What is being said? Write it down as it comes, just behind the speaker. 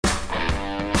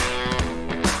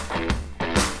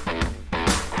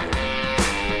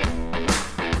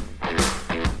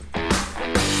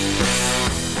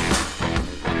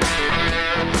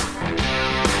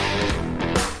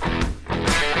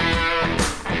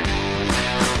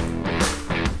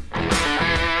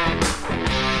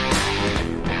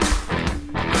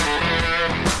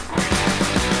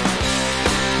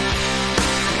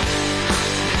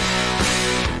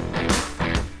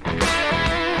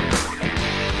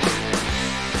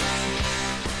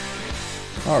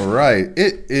All right.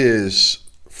 It is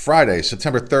Friday,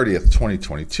 September 30th,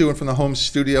 2022. And from the home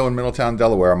studio in Middletown,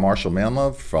 Delaware, I'm Marshall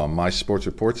Manlove from My Sports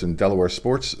Reports and Delaware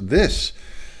Sports. This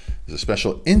is a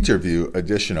special interview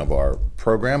edition of our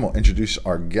program. We'll introduce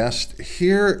our guest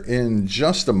here in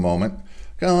just a moment.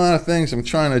 Got a lot of things I'm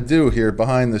trying to do here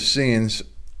behind the scenes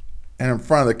and in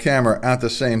front of the camera at the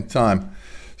same time.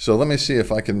 So let me see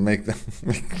if I can make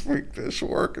this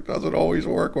work. It doesn't always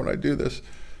work when I do this.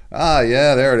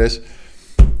 Yeah, there it is.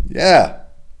 Yeah.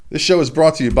 This show is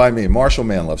brought to you by me, Marshall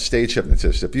Manlove, stage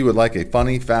hypnotist. If you would like a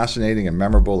funny, fascinating, and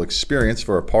memorable experience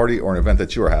for a party or an event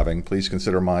that you are having, please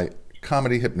consider my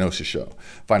comedy hypnosis show.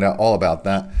 Find out all about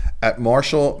that at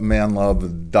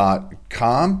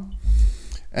marshallmanlove.com.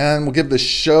 And we'll give the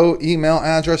show email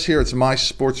address here. It's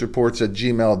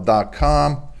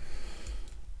mysportsreports@gmail.com.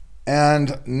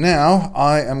 And now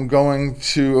I am going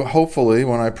to, hopefully,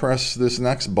 when I press this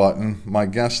next button, my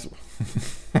guest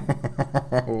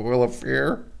will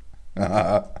appear.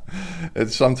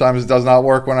 It sometimes does not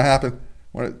work when I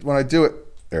do it.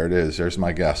 There it is. There's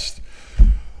my guest.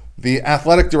 The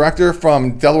athletic director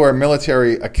from Delaware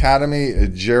Military Academy,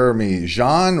 Jeremy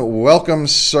Jeanne. Welcome,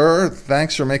 sir.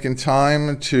 Thanks for making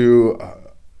time to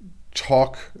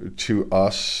talk to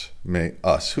us.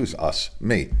 Who's us?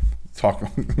 Me. Talk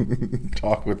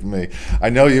with me. I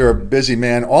know you're a busy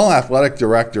man. All athletic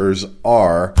directors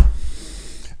are.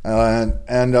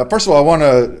 And first of all, I want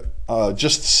to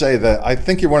just say that I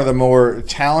think you're one of the more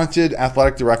talented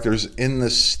athletic directors in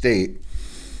the state.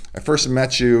 I first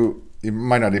met you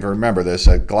might not even remember this,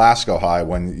 at Glasgow High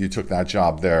when you took that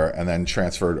job there and then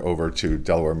transferred over to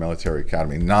Delaware Military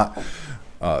Academy. Not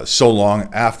so long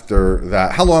after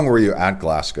that. How long were you at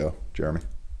Glasgow, Jeremy?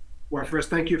 Well, first,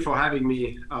 thank you for having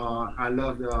me. I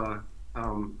love the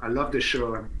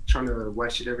show. I'm trying to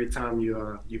watch it every time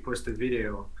you post a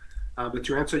video. But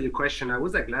to answer your question, I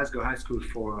was at Glasgow High School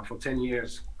for 10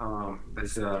 years.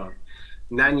 As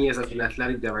 9 years as an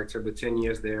athletic director, but 10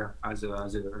 years there as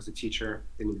a teacher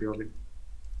in the building.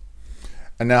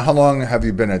 And now, how long have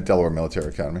you been at Delaware Military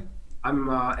Academy? I'm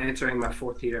entering my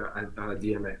fourth year at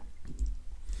DMA.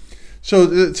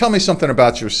 So tell me something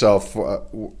about yourself.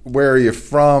 Where are you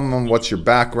from? What's your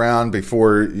background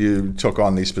before you took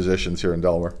on these positions here in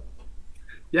Delaware?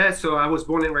 Yeah, so I was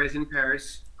born and raised in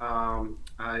Paris. I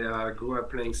grew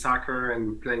up playing soccer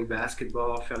and playing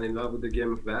basketball, fell in love with the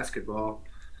game of basketball.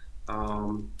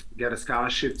 Got a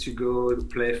scholarship to go to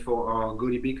play for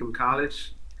Goody Beacom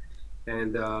College.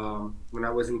 And when I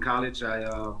was in college,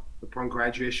 upon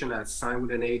graduation, I signed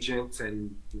with an agent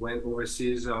and went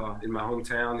overseas in my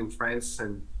hometown in France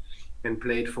and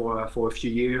played for a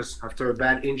few years. After a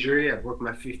bad injury, I broke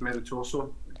my fifth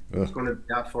metatarsal. I was going to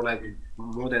be out for like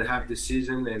more than half the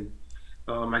season. And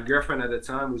my girlfriend at the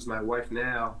time, who's my wife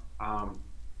now,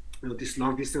 this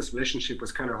long distance relationship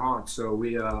was kind of hard. So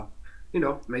we,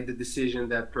 made the decision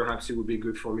that perhaps it would be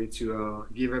good for me to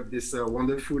give up this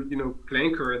wonderful,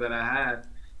 playing career that I had,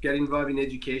 get involved in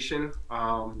education.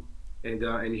 And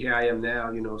here I am now,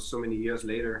 so many years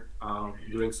later,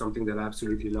 doing something that I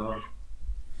absolutely love.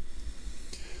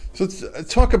 So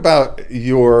talk about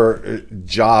your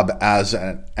job as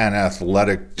an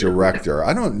athletic director.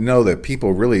 I don't know that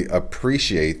people really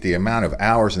appreciate the amount of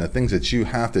hours and the things that you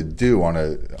have to do on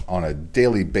a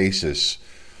daily basis.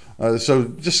 So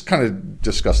just kind of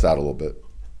discuss that a little bit.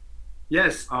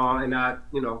 Yes, and I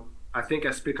think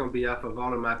I speak on behalf of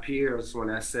all of my peers when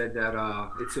I said that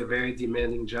it's a very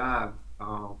demanding job.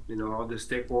 All the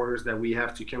stakeholders that we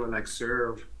have to kind of like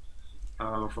serve,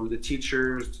 from the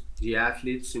teachers, the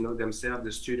athletes, themselves,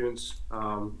 the students,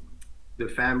 the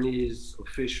families,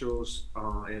 officials,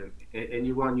 and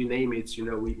anyone, you name it.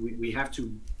 We have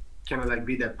to kind of like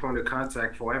be that point of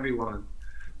contact for everyone.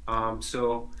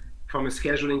 So from a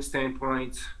scheduling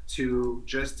standpoint to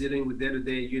just dealing with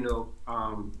day-to-day,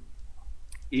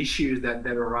 issues that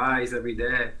arise every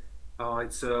day,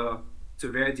 it's a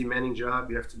very demanding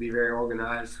job. You have to be very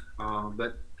organized,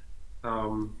 but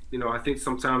I think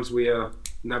sometimes we are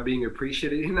not being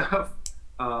appreciated enough.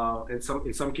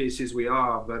 In some cases we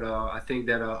are, but I think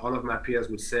that all of my peers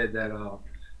would say that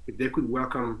if they could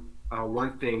welcome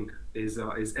one thing is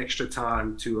extra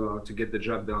time to get the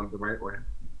job done the right way.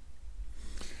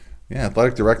 Yeah,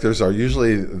 athletic directors are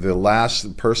usually the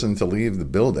last person to leave the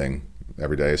building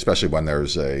every day, especially when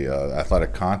there's a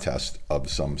athletic contest of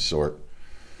some sort.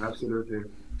 Absolutely.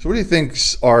 So what do you think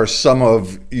are some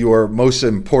of your most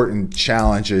important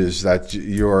challenges that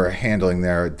you're handling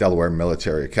there at Delaware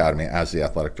Military Academy as the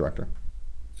athletic director?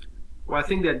 Well, I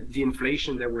think that the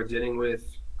inflation that we're dealing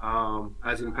with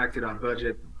has impacted our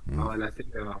budget, and I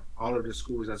think all of the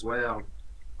schools as well.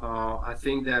 I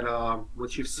think that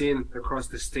what you've seen across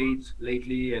the state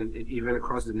lately and even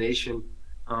across the nation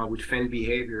with fan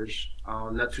behaviors,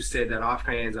 not to say that our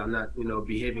fans are not,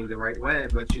 behaving the right way,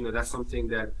 but, that's something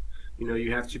that,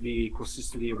 you have to be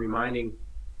consistently reminding,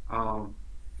 um,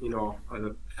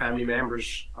 family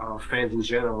members, fans in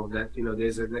general, that,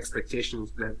 there's an expectation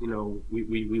that,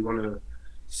 we want to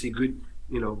see good,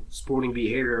 sporting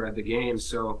behavior at the game.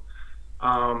 So,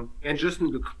 and just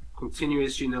in the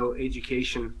continuous,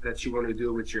 education that you want to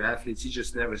do with your athletes, it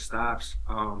just never stops.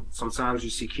 Sometimes you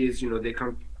see kids, they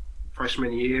come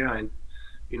freshman year and,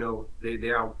 they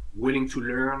are willing to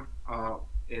learn.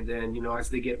 And then, as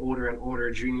they get older and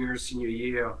older, junior, senior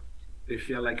year, they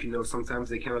feel like, sometimes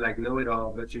they kind of like know it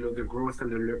all, but, the growth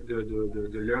and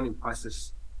the learning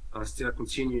process still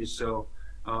continues. So,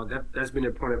 that's been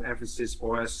a point of emphasis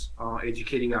for us,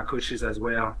 educating our coaches as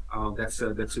well. That's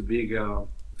a big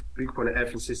point of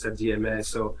emphasis at DMS.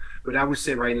 So, but I would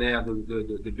say right now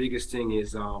the biggest thing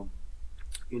is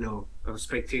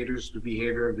spectators, the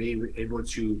behavior, being able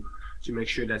to make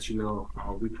sure that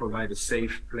we provide a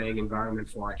safe playing environment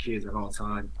for our kids at all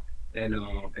time,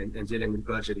 and dealing with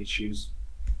budget issues.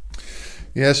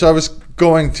 Yeah, so I was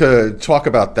going to talk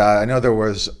about that. I know there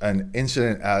was an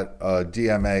incident at a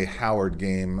DMA Howard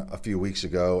game a few weeks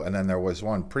ago, and then there was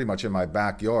one pretty much in my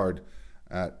backyard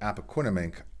at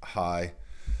Appoquinimink High.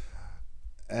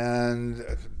 And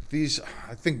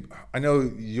I think, I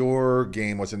know your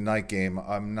game was a night game.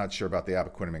 I'm not sure about the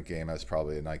Appoquinimink game. That's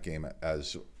probably a night game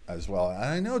as well. And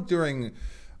I know during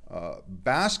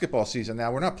basketball season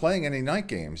now, we're not playing any night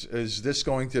games. Is this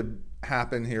going to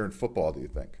happen here in football, do you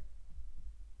think?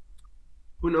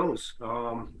 Who knows?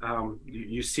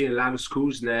 You see a lot of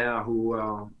schools now who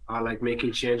are like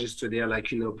making changes to their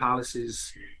like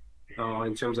policies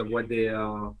in terms of what the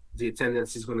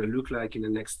attendance is going to look like in the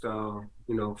next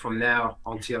from now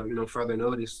until further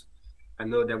notice. I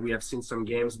know that we have seen some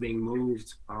games being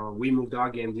moved. We moved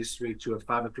our game this week to a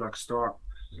 5 o'clock start,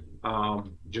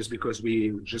 just because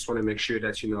we just want to make sure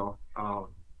that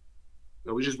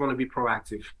we just want to be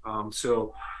proactive.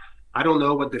 So I don't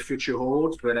know what the future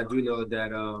holds, but I do know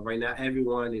that right now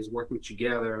everyone is working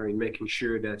together and making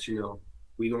sure that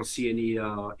we don't see any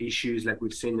issues like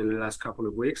we've seen in the last couple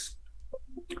of weeks.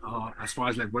 As far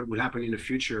as like what will happen in the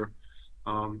future,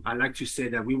 I like to say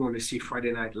that we want to see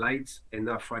Friday night lights and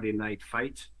not Friday night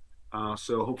fight.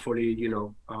 So hopefully,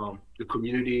 the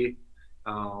community,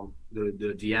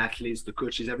 the athletes, the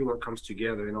coaches, everyone comes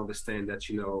together and understand that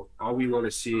all we want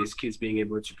to see is kids being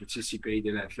able to participate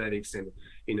in athletics and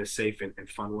in a safe and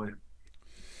fun way.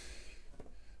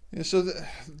 Yeah, so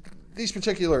these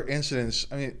particular incidents,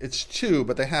 I mean, it's two,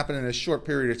 but they happen in a short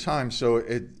period of time. So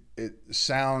it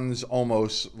sounds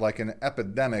almost like an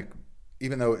epidemic,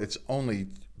 even though it's only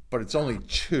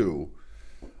two.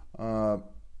 And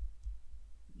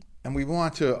we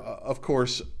want to, of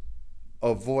course,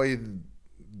 avoid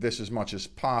this as much as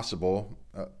possible.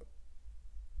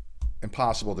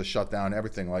 Impossible to shut down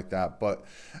everything like that. But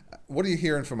what are you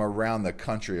hearing from around the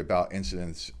country about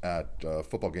incidents at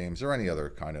football games or any other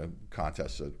kind of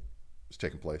contest that is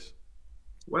taking place?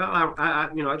 Well,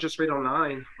 I just read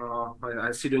online.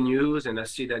 I see the news, and I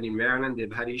see that in Maryland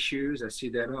they've had issues. I see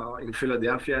that in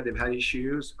Philadelphia they've had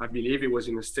issues. I believe it was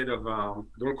in the state of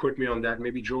don't quote me on that.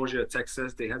 Maybe Georgia,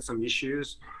 Texas, they had some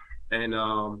issues, and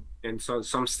so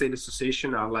some state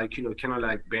association are like kind of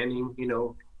like banning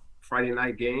Friday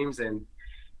night games, and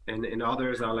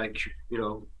others are like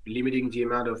limiting the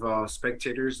amount of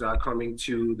spectators that are coming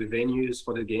to the venues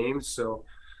for the games. So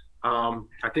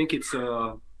I think it's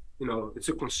a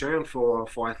concern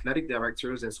for athletic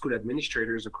directors and school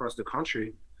administrators across the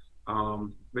country.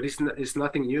 But it's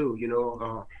nothing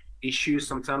new. Issues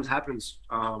sometimes happens.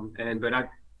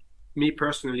 Me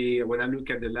personally, when I look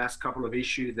at the last couple of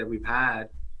issues that we've had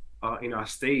in our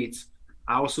states,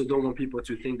 I also don't want people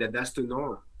to think that that's the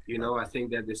norm. I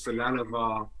think that there's a lot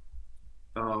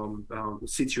of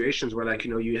situations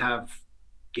where you have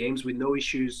games with no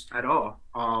issues at all,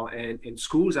 and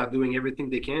schools are doing everything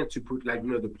they can to put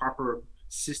the proper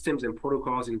systems and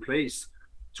protocols in place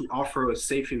to offer a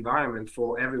safe environment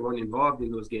for everyone involved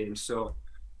in those games. So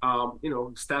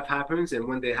stuff happens, and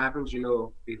when that happens,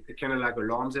 it kind of like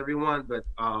alarms everyone. But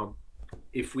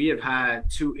if we have had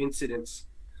two incidents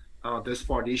thus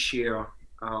far this year,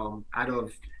 out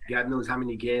of God knows how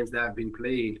many games that have been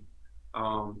played,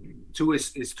 two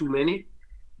is too many.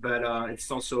 But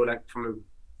it's also like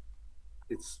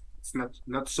it's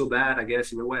not so bad, I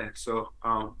guess, in a way. So,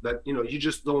 but you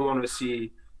just don't want to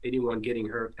see anyone getting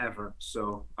hurt ever.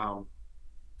 So,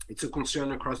 it's a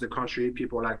concern across the country.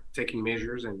 People are like taking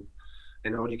measures,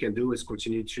 and all you can do is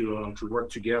continue to work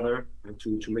together and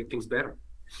to make things better.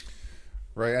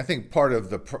 Right. I think part of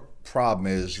the problem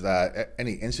is that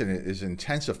any incident is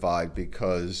intensified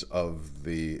because of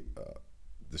the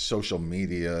social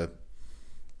media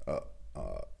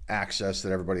access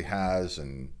that everybody has,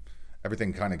 and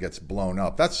everything kind of gets blown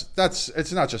up. That's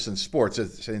it's not just in sports;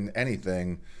 it's in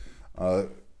anything. Uh,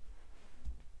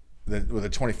 with a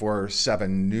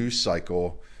 24/7 news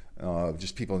cycle,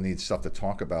 just people need stuff to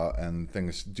talk about, and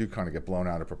things do kind of get blown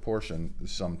out of proportion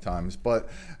sometimes. But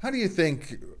how do you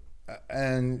think?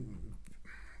 And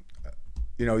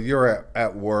you're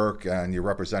at work and you're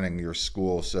representing your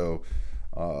school, so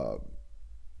uh,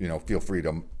 feel free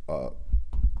to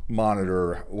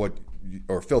monitor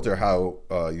or filter how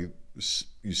you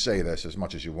say this as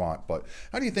much as you want. But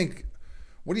how do you think?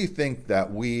 What do you think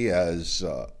that we as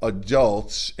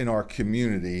adults in our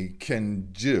community can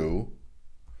do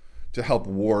to help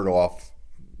ward off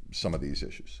some of these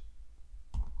issues?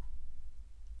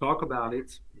 Talk about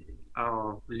it,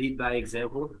 lead by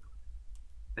example,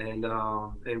 and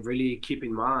really keep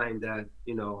in mind that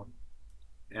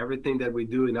everything that we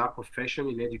do in our profession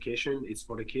in education is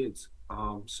for the kids.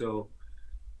 So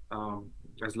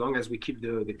as long as we keep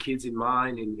the kids in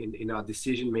mind in our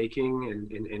decision making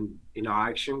and in our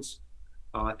actions,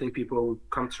 I think people will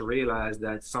come to realize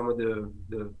that some of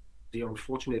the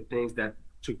unfortunate things that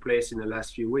took place in the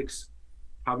last few weeks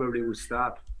probably will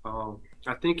stop.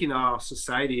 I think in our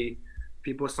society,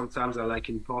 people sometimes are like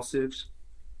impulsive.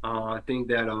 I think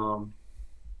that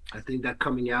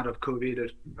coming out of COVID,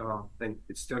 and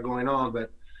it's still going on,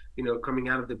 but coming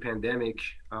out of the pandemic,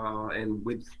 and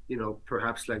with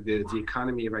perhaps like the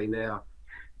economy right now,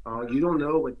 you don't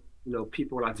know what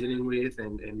people are dealing with,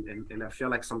 and I feel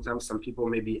like sometimes some people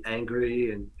may be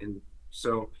angry, and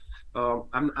so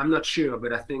I'm not sure,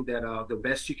 but I think that the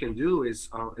best you can do is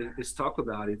talk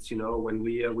about it. When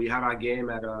we had our game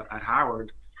at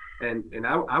Howard, and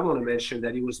I want to mention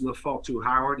that it was no fault to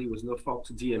Howard, it was no fault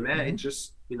to DMA. It Mm-hmm.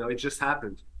 just it just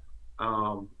happened.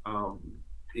 Um, um,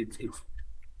 it's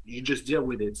you just deal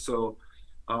with it. So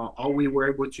all we were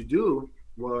able to do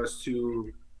was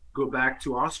to go back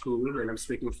to our school, and I'm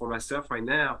speaking for myself right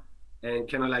now, and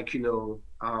kind of like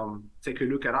take a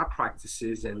look at our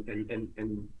practices and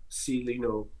see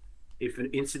if an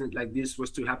incident like this was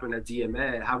to happen at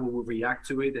DMA, how we would react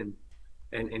to it,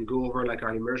 and go over like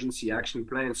our emergency action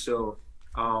plan. So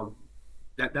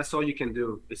that's all you can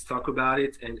do is talk about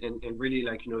it, and really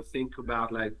like think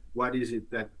about like what is it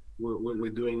that we're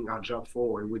doing our job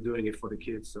for, and we're doing it for the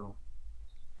kids. So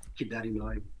keep that in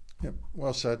mind. Yep,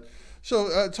 well said.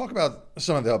 So, talk about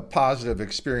some of the positive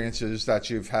experiences that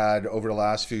you've had over the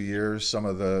last few years. Some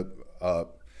of the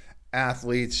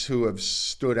athletes who have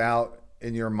stood out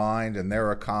in your mind and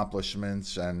their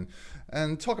accomplishments, and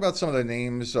talk about some of the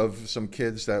names of some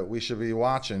kids that we should be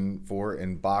watching for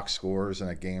in box scores and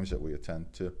at games that we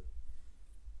attend to.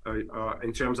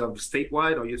 In terms of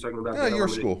statewide, or you're talking about Yeah, your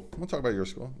development? school. We'll talk about your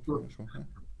school. Your school, yeah.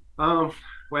 Um,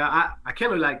 well, I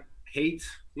kind of like hate,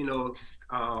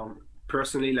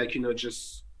 personally, like,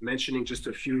 just mentioning just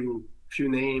a few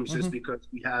names just Mm-hmm. because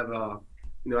we have, I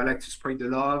like to spread the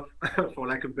love, for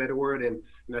lack of a better word. And,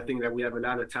 I think that we have a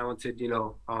lot of talented,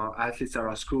 athletes at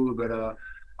our school. But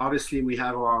obviously, we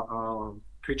have our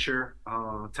pitcher,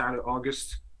 Tyler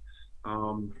August,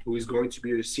 who is going to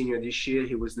be a senior this year.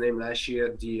 He was named last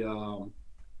year the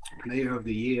player of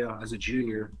the year as a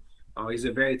junior. He's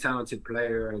a very talented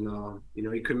player, and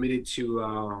he committed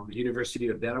to University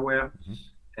of Delaware,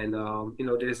 Mm-hmm.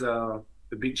 and there's a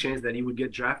big chance that he would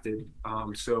get drafted.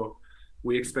 So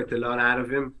we expect a lot out of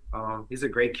him. He's a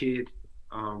great kid.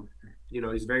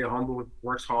 He's very humble,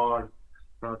 works hard,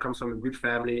 comes from a good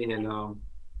family, and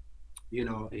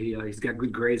he's got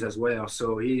good grades as well.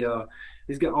 So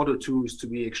he's got all the tools to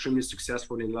be extremely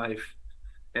successful in life.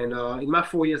 And in my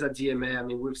 4 years at DMA, I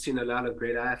mean, we've seen a lot of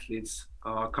great athletes.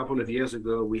 A couple of years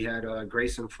ago, we had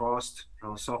Grayson Frost, a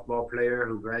softball player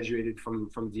who graduated from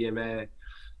DMA.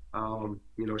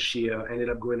 She ended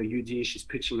up going to UD. She's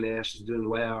pitching there. She's doing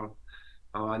well.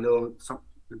 I know some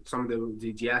of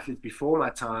the athletes before my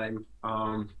time.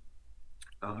 Uh,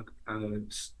 uh,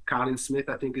 Colin Smith,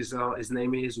 I think his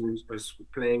name who's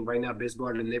playing right now baseball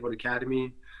in the Naval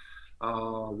Academy.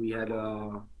 We had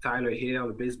Tyler Hill,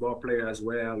 a baseball player as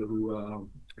well, who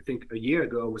I think a year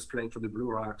ago was playing for the Blue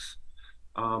Rocks.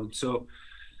 So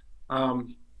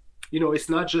it's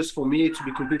not just for me, to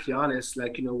be completely honest.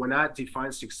 Like, when I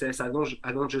define success, I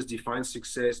don't just define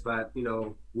success by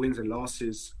wins and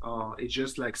losses. It's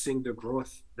just like seeing the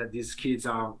growth that these kids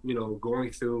are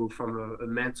going through from a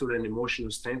mental and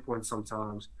emotional standpoint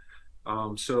sometimes.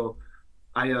 So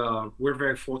We're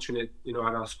very fortunate, at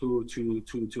our school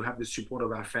to have the support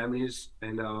of our families,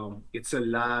 and it's a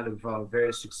lot of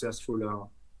very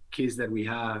successful kids that we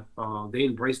have. They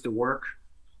embrace the work,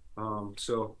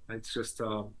 so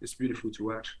it's beautiful to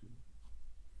watch.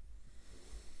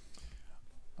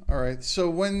 All right. So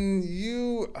when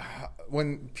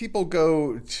people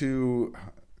go to,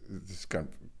 this is kind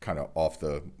of off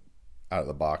the out of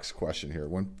the box question here.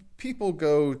 When people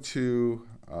go to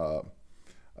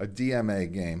a DMA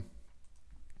game,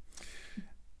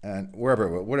 and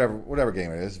whatever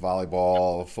game it is,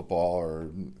 volleyball, football,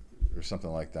 or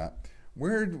something like that,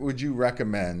 where would you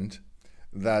recommend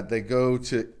that they go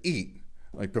to eat,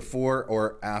 like before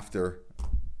or after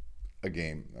a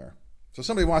game there? So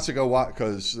somebody wants to go watch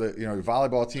because your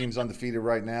volleyball team's undefeated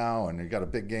right now, and you got a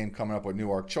big game coming up with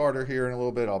Newark Charter here in a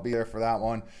little bit. I'll be there for that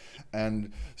one,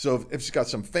 and so if you've got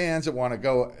some fans that want to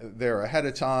go there ahead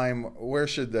of time, where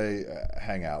should they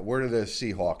hang out? Where do the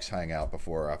Seahawks hang out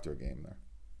before or after a game there?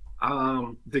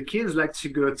 The kids like to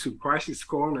go to Price's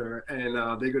Corner,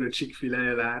 and they go to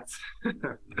Chick-fil-A a lot.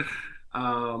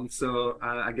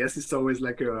 I guess it's always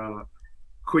like a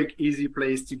quick, easy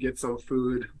place to get some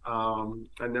food.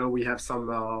 I know we have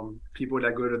some people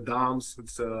that go to Dom's.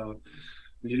 It's a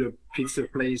little pizza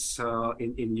place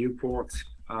in Newport.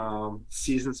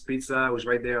 Seasons Pizza was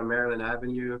right there on Maryland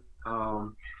Avenue.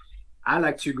 I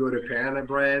like to go to Panera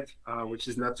Bread, which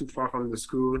is not too far from the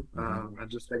school. Mm-hmm. I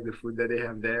just like the food that they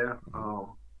have there.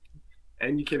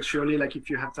 And you can surely, like, if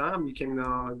you have time, you can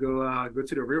go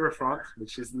to the riverfront,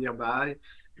 which is nearby,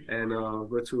 and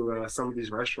go to some of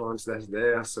these restaurants that's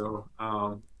there. So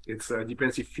it's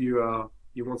depends if you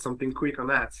want something quick on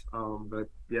that. But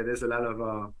yeah, there's a lot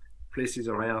of places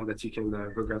around that you can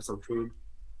go grab some food.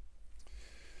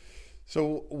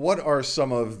 So, what are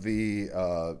some of the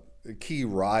key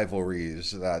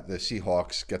rivalries that the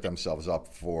Seahawks get themselves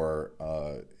up for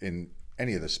in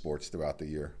any of the sports throughout the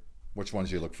year? Which ones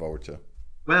do you look forward to?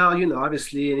 Well,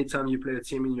 obviously, anytime you play a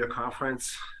team in your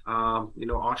conference,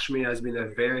 Archme has been a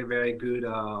very, very good,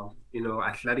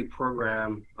 athletic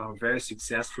program, very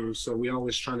successful. So we're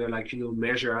always trying to, like,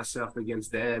 measure ourselves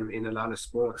against them in a lot of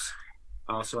sports.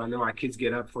 So I know our kids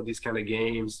get up for these kind of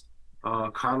games.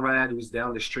 Conrad, who's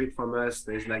down the street from us,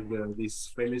 there's like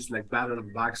this famous like Battle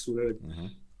of Boxwood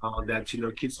Mm-hmm.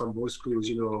 that kids from both schools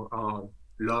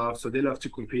love. So they love to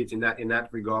compete in that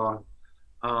regard.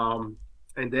 Um,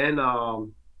 and then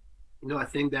I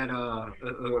think that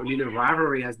a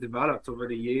rivalry has developed over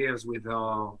the years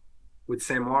with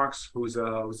St. Mark's, who's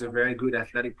a very good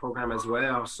athletic program as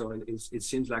well. So it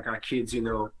seems like our kids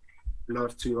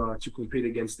love to compete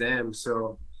against them.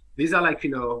 So these are like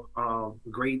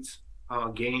great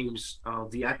games.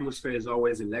 The atmosphere is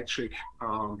always electric.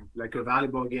 Like a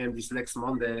volleyball game this next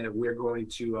Monday, we're going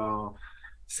to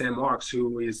St. Mark's,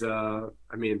 who is I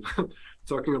mean,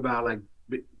 talking about like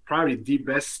probably the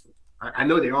best. I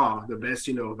know they are the best,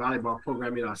 volleyball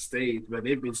program in our state, but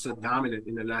they've been so dominant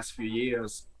in the last few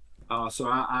years. So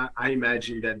I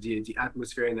imagine that the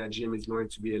atmosphere in that gym is going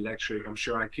to be electric. I'm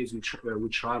sure our kids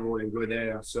would travel and go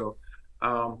there. So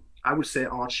I would say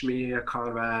Archme,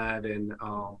 Conrad, and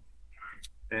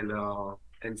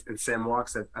Sam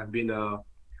Marks have been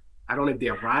I don't know if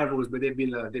they're rivals, but they've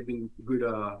been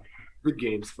good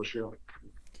games for sure.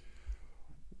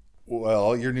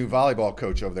 Well, your new volleyball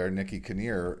coach over there, Nikki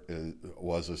Kinnear,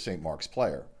 was a St. Mark's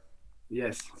player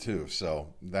Yes, too,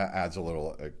 so that adds a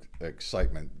little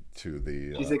excitement to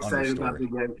the she's excited about understory. the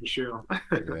game for sure.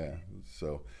 Yeah.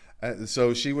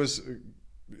 So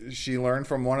she learned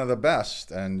from one of the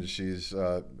best, and she's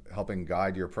helping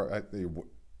guide your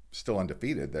still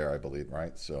undefeated there, I believe,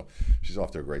 right? So she's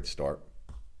off to a great start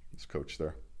as coach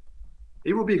there.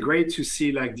 It would be great to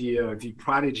see like the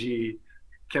prodigy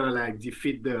kind of like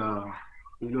defeat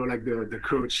like the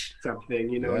coach type thing.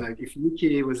 Yeah. Like if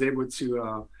Nikki was able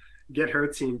to get her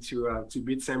team to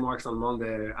beat St. Mark's on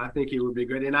Monday, I think it would be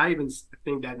good. And I even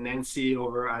think that Nancy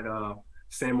over at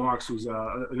St. Mark's, who's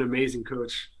an amazing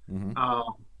coach, Hmm.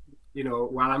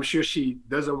 while I'm sure she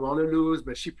doesn't want to lose,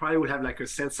 but she probably would have like a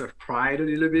sense of pride a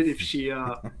little bit if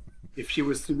she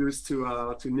was to lose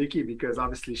to Nikki, because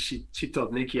obviously she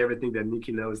taught Nikki everything that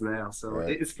Nikki knows now. So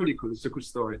Right. it's pretty cool. It's a good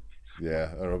story.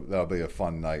 Yeah, that'll be a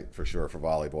fun night for sure for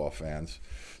volleyball fans.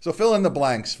 So fill in the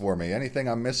blanks for me. Anything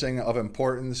I'm missing of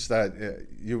importance that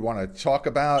you want to talk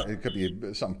about? It could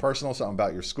be something personal, something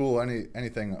about your school,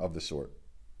 anything of the sort.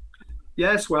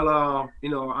 Yes, well,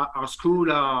 our school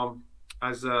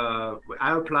as I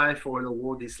applied for an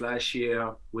award this last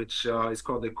year, which is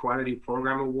called the Quality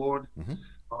Program Award. Hmm.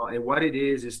 And what it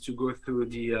is to go through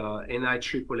the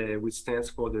NIAAA, which stands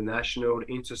for the National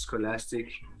Interscholastic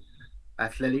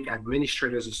Athletic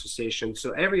Administrators Association.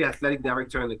 So every athletic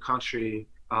director in the country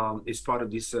is part of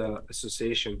this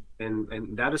association.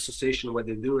 And that association, what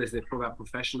they do is they provide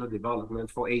professional development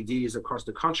for ADs across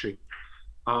the country.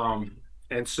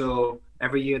 And so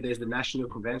every year there's the national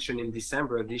convention in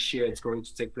December. This year it's going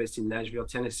to take place in Nashville,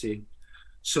 Tennessee.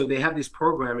 So they have this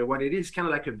program, and what it is kind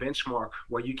of like a benchmark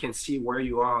where you can see where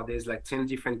you are. There's like 10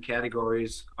 different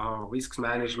categories: risk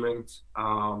management,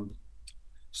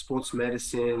 sports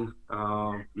medicine,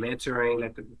 mentoring,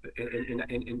 like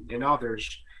and others.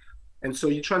 And so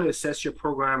you're trying to assess your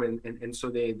program, and so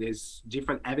there's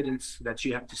different evidence that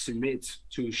you have to submit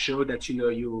to show that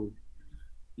you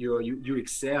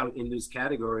excel in these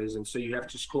categories. And so you have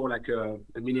to score like a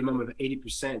minimum of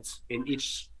 80% in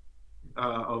each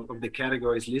of the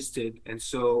categories listed. And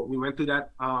so we went through that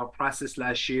process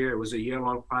last year. It was a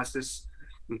year-long process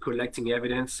in collecting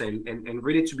evidence, and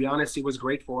really, to be honest, it was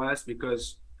great for us because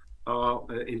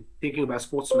in thinking about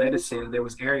sports medicine, there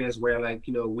was areas where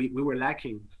we were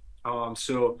lacking.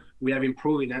 So we have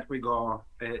improved in that regard,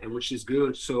 and which is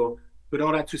good. So, but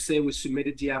all that to say, we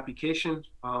submitted the application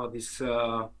this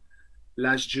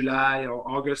last July or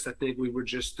August. I think we were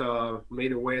just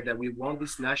made aware that we won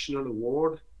this national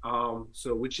award.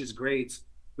 So which is great,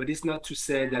 but it's not to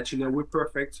say that we're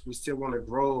perfect. We still want to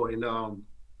grow, and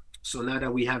so now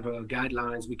that we have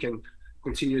guidelines, we can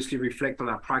continuously reflect on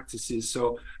our practices.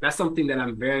 So that's something that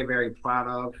I'm very, very proud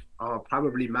of.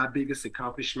 Probably my biggest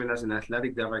accomplishment as an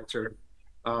athletic director.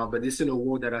 But this is an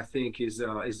award that I think is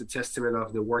a testament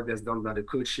of the work that's done by the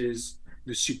coaches,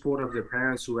 the support of the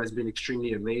parents, who has been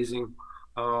extremely amazing.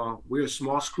 We're a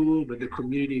small school, but the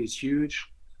community is huge.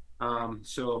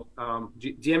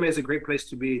 DMA is a great place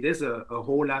to be. There's a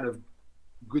whole lot of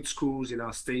good schools in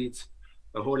our state,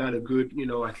 a whole lot of good,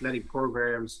 athletic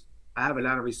programs. I have a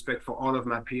lot of respect for all of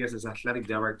my peers as athletic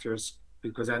directors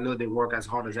because I know they work as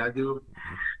hard as I do.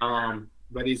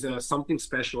 But it's something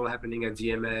special happening at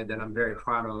DMA that I'm very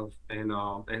proud of, and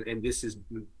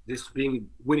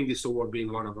winning this award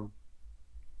being one of them.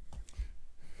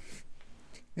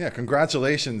 Yeah,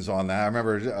 congratulations on that. I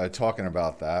remember talking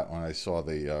about that when I saw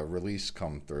the release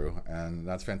come through, and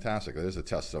that's fantastic. It is a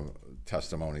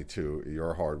testimony to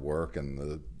your hard work and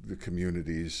the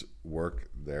community's work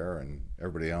there, and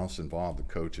everybody else involved, the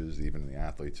coaches, even the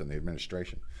athletes, and the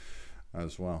administration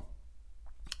as well.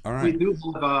 All right. We do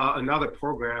have another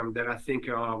program that I think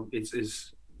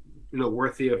is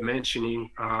worthy of mentioning.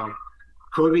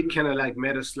 COVID kind of like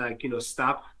made us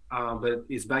stop. But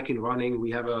it's back in running.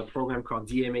 We have a program called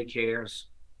DMA Cares.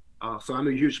 So I'm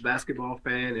a huge basketball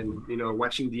fan, and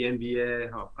watching the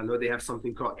NBA, I know they have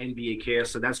something called NBA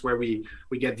Cares. So that's where we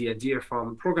get the idea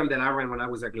from. Program that I ran when I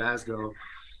was at Glasgow,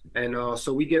 and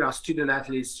so we get our student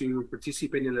athletes to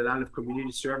participate in a lot of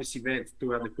community service events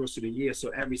throughout the course of the year. So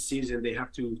every season they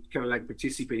have to kind of like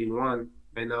participate in one.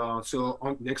 And so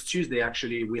on next Tuesday,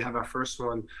 actually, we have our first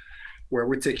one, where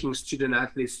we're taking student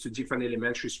athletes to different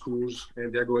elementary schools,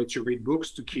 and they're going to read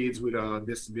books to kids with a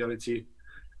disability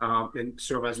and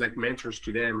serve as like mentors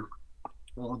to them.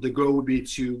 The goal would be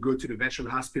to go to the veteran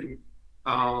hospital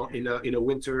in a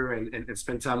winter and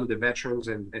spend time with the veterans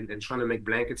and trying to make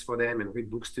blankets for them and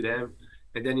read books to them.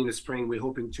 And then in the spring, we're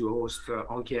hoping to host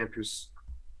on campus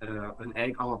an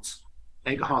egg hunt,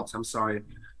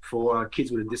 for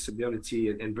kids with a disability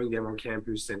and bring them on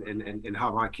campus and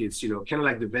have our kids, kind of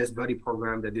like the Best Buddy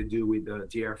program that they do with the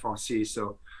DRFRC.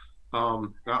 So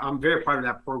I'm very proud of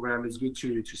that program. It's good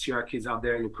to see our kids out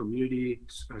there in the community,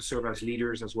 serve as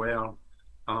leaders as well.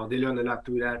 They learn a lot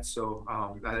through that. So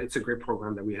it's a great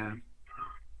program that we have.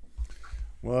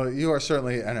 Well, you are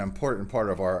certainly an important part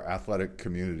of our athletic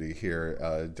community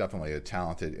here. Definitely a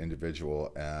talented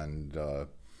individual, and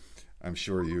I'm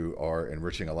sure you are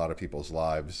enriching a lot of people's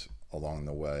lives along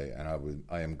the way. And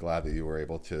I am glad that you were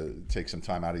able to take some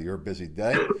time out of your busy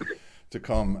day to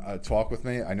come talk with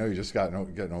me. I know you just getting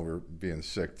over being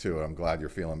sick too. I'm glad you're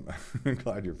feeling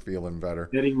better.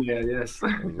 Getting there, yes.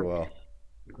 As well.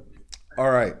 All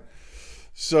right.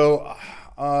 So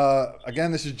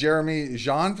again, this is Jeremy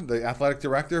Jeanne, the athletic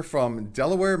director from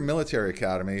Delaware Military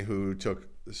Academy, who took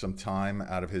some time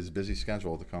out of his busy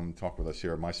schedule to come talk with us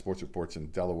here at My Sports Reports in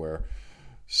Delaware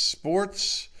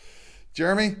Sports.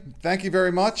 Jeremy, thank you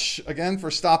very much again for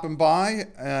stopping by,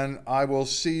 and I will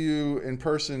see you in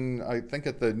person, I think,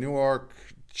 at the Newark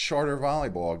Charter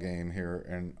Volleyball game here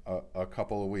in a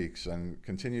couple of weeks. And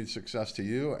continued success to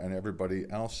you and everybody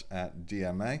else at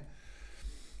DMA.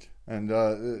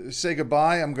 And say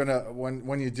goodbye. I'm gonna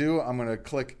when you do, I'm gonna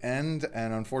click end,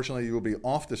 and unfortunately, you will be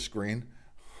off the screen.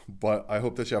 But I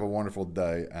hope that you have a wonderful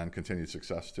day and continued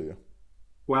success to you.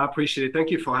 Well, I appreciate it. Thank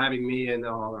you for having me, and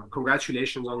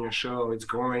congratulations on your show. It's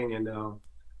growing, and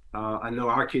I know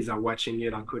our kids are watching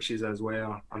it, our coaches as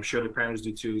well. I'm sure the parents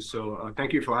do too. So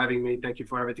thank you for having me. Thank you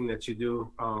for everything that you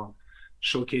do,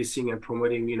 showcasing and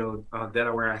promoting,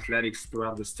 Delaware athletics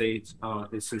throughout the state.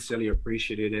 It's sincerely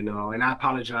appreciated, and I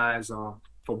apologize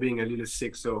for being a little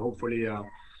sick. So hopefully,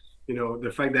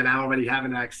 the fact that I already have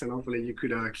an accent, hopefully you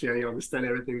could clearly understand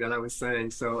everything that I was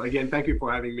saying. So again, thank you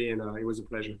for having me, and it was a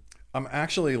pleasure. I'm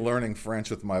actually learning French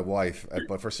with my wife,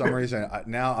 but for some reason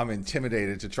now I'm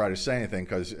intimidated to try to say anything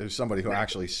because as somebody who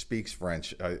actually speaks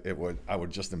French, I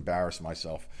would just embarrass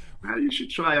myself. You should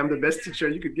try. I'm the best teacher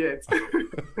you could get.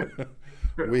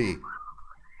 Oui,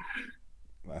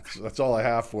 that's all I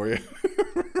have for you.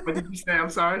 What did you say? I'm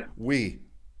sorry. Oui,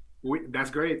 That's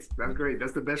great. That's great.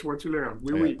 That's the best word to learn.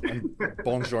 Oui, yeah, oui. and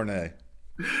bonne journée.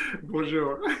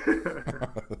 Bonjour.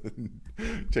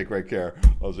 Take great care.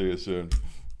 I'll see you soon.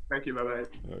 Thank you. Bye bye.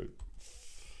 All right.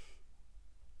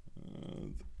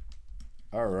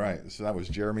 All right. So that was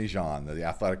Jeremy Jeanne, the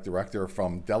athletic director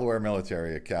from Delaware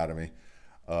Military Academy.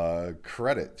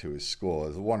 Credit to his school.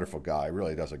 He's a wonderful guy.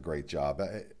 Really does a great job.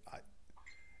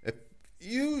 If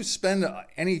you spend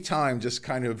any time just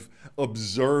kind of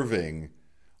observing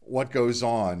what goes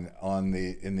on in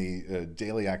the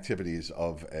daily activities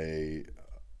of a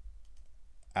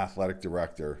athletic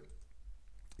director,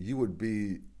 you would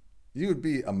be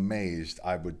amazed,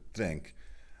 I would think,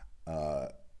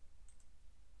 the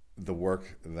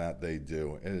work that they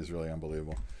do. It is really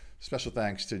unbelievable. Special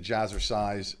thanks to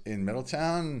Jazzercise in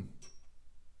Middletown,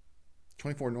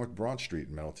 24 North Broad Street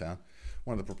in Middletown.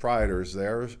 One of the proprietors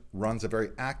there runs a very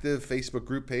active Facebook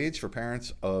group page for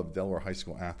parents of Delaware high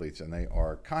school athletes, and they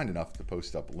are kind enough to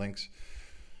post up links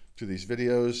to these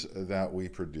videos that we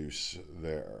produce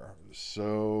there.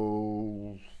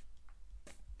 So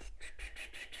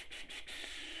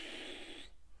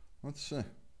let's see.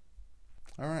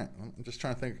 All right, I'm just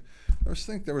trying to think.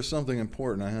 There was something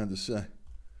important I had to say.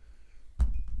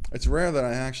 It's rare that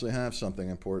I actually have something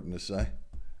important to say,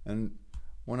 and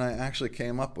when I actually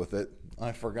came up with it,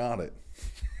 I forgot it.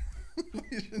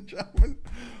 Ladies and gentlemen,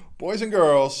 boys and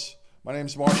girls, my name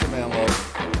is Marshall Manlow.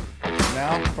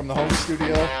 Now, from the home studio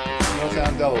in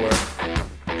Middletown, Delaware,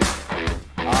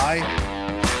 I